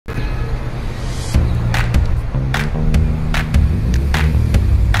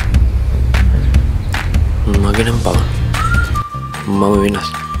වෙනම පවන් මම වෙනස්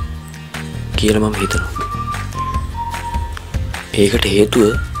කියලා මම හිතනවා. ඒකට හේතුව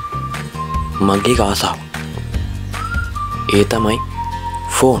මගේ ආසාව. ඒ තමයි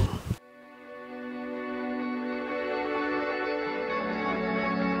ෆෝන්.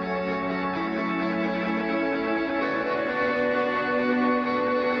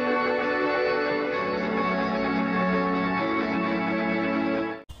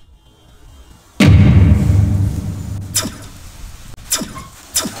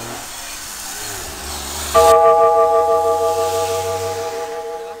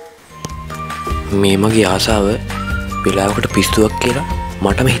 මේ මගේ ආසාව වෙලාවකට පිස්සුවක් කියලා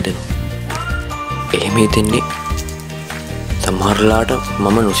මටම හිතෙනවා. එහෙම හිතෙන්නේ සමහරලාට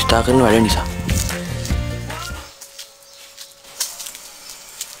මම නොසිතා කරන වැඩ නිසා.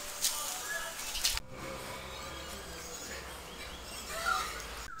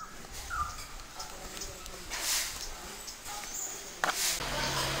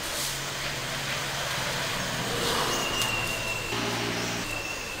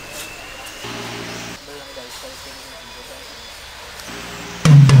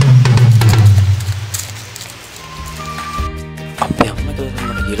 අපේ අම්මා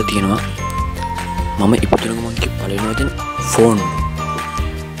මට කියලා තියෙනවා මම ඉපදුණු මගේ පළවෙනි වචන ෆෝන්.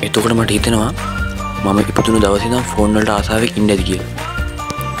 එතකොට මට හිතෙනවා මම ඉපදුණු දවසේ ඉඳන් ෆෝන් වලට ආසාවෙක් ඉන්න ඇති කියලා.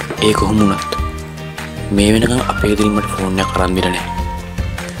 ඒ කොහොම වුණත් මේ වෙනකන් අපේ ගෙදරින් මට ෆෝන් එකක් අරන් දෙන්න නැහැ.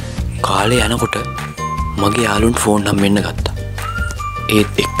 කාලේ යනකොට මගේ යාළුවන්ට ෆෝන් හම්බෙන්න ගත්තා.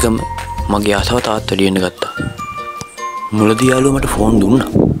 ඒත් එක්කම මගේ ආසාව තාත් වැඩි වෙන්න ගත්තා. මුලදී යාළුවා මට ෆෝන් දුන්නා.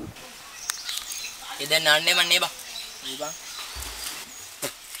 ඒ දැන් නාන්නේ මන්නේ බං. බං.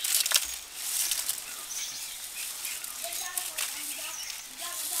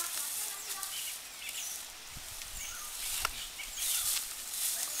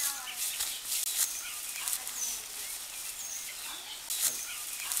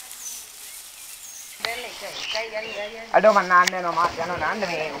 අඩෝ මම නාන්න යනවා මාත් යනවා නාන්න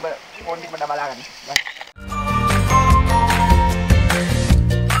මේ ඔබ ෆෝන් එක මට බලාගන්න.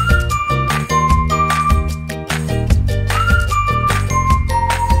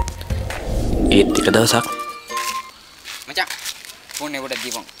 ඒත් එක දවසක් මචං ෆෝන් එක උඩ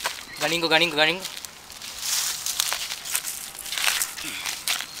දීපන්. ගණින්කෝ.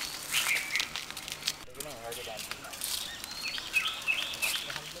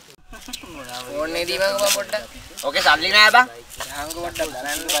 ෆෝන් එක දීපන් බං පොඩ්ඩක්. ඕකේ සල්ලි නෑ බං. යාංගෝ පොඩ්ඩක්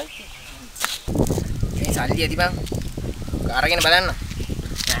බලන්න බයි. මේ සල්ලි ඇති බං. කාරගෙන බලන්න.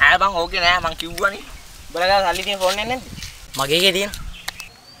 නෑ බං ඕකේ නෑ මං කිව්වනේ. බලලා සල්ලි තියෙන ෆෝන් එක නැද්ද? මගේ එකේ තියෙන.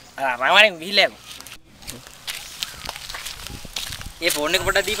 රාමරෙන් ගිහිල්ලා යමු. ඒ ෆෝන් එක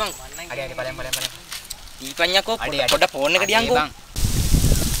පොඩ්ඩක් දීපන්. අඩේ බලන්න. දීපන්යකෝ පොඩ්ඩක් ෆෝන් එක දියන්කෝ.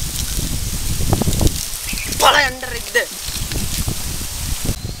 බලන්න රෙද්ද.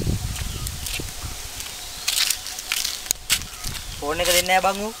 ෆෝන් එක දෙන්නේ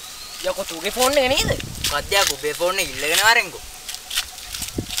නැහැ බං ඌ. යකෝ තුගේ ෆෝන් එක නේද? කද්දයක් ඔබේ ෆෝන් එක ඉල්ලගෙන ආරෙන්කෝ.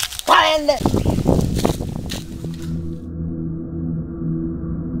 බලන්න.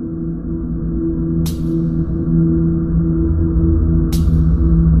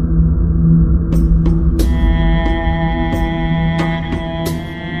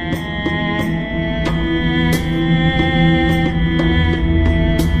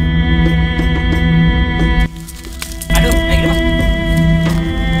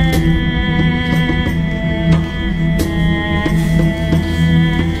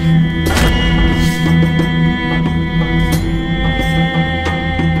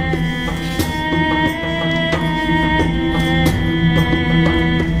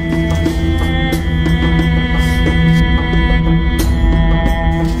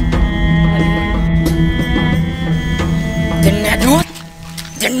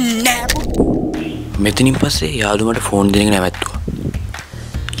 මෙතනින් පස්සේ යාළුවා මට ෆෝන් දෙන එක නැවැත්තුවා.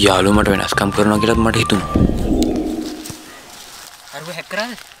 යාළුවා මට වෙනස්කම් කරනවා කියලාත් මට හිතුණා. අරුව හැක්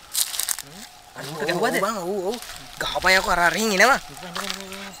කරාද? අරුවට ගැහුවද? ඔව්. ගහපයක අරින් එනවා.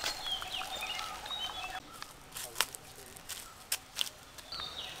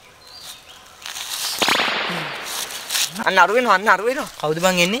 අන්න අරු වෙනවා. කවුද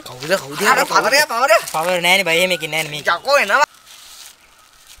බං එන්නේ? කවුද? පවරය නෑනේ බයි එහෙම එකකින් නෑනේ මේක. යකෝ එනවා.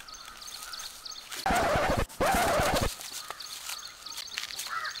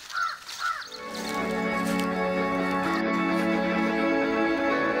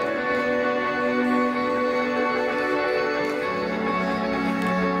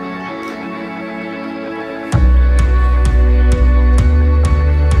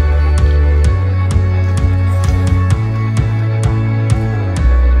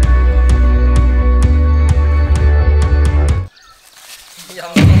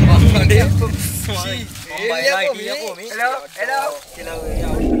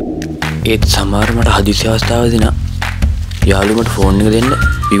 ඒත් සමහර මට හදිසි අවස්ථාවදී නා යාළුවන්ට ෆෝන් එක දෙන්න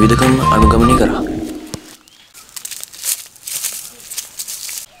විවිධකම් අනුගමනය කරා.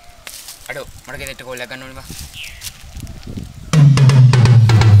 අඩෝ මට ගෙදරට කෝල් එකක් ගන්න ඕනේ බා.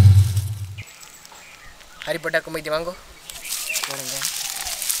 හරි පොඩ්ඩක් කොහමද මංගෝ?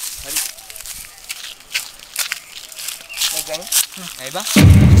 හරි. මගන්. අය බා.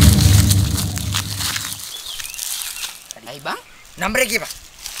 අය බා. නම්බර එක කියපන්.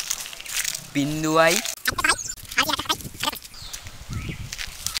 0යි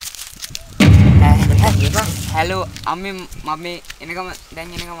හලෝ අම්මේ මම එනකම දැන්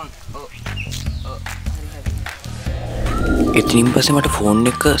එනකම ඔව් එතනින් පස්සේ මට ෆෝන්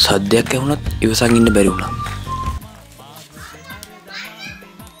එක සද්දයක් ඇහුණත් ඉවසන් ඉන්න බැරි වුණා.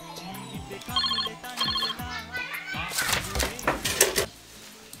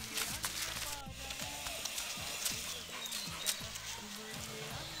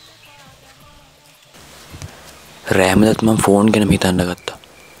 රෑමදත් මම ෆෝන් ගැන හිතන්න ගත්තා.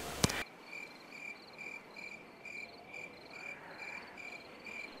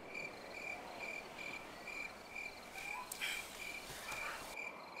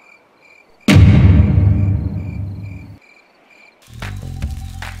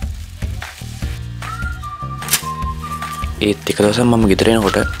 ඒත් එක දවසක් මම ගෙදර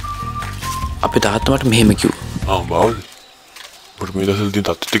එනකොට අපේ තාත්තා මට මෙහෙම කිව්වා. බාවද? මට මේ දවස්වල තියෙන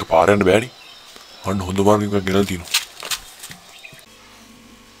තත්ත්වෙත් එක පාර යන්න බෑනේ. අන්න හොඳ මාර්ගයක් ගෙනල්ලා තියෙනවා.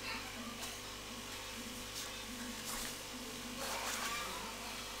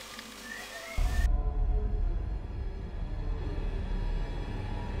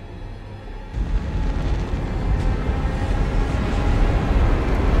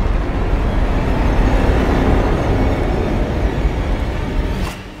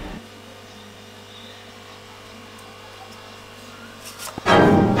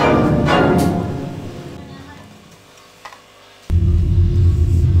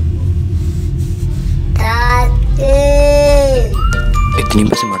 එතනින්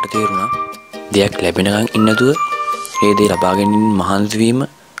පස්සේ මට තේරුණා දෙයක් ලැබෙනකන් ඉන්න නැතුව ඒ දේ ලබා ගැනීම මහන්සි වීම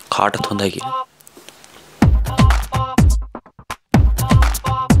කාටත් හොඳයි කියලා.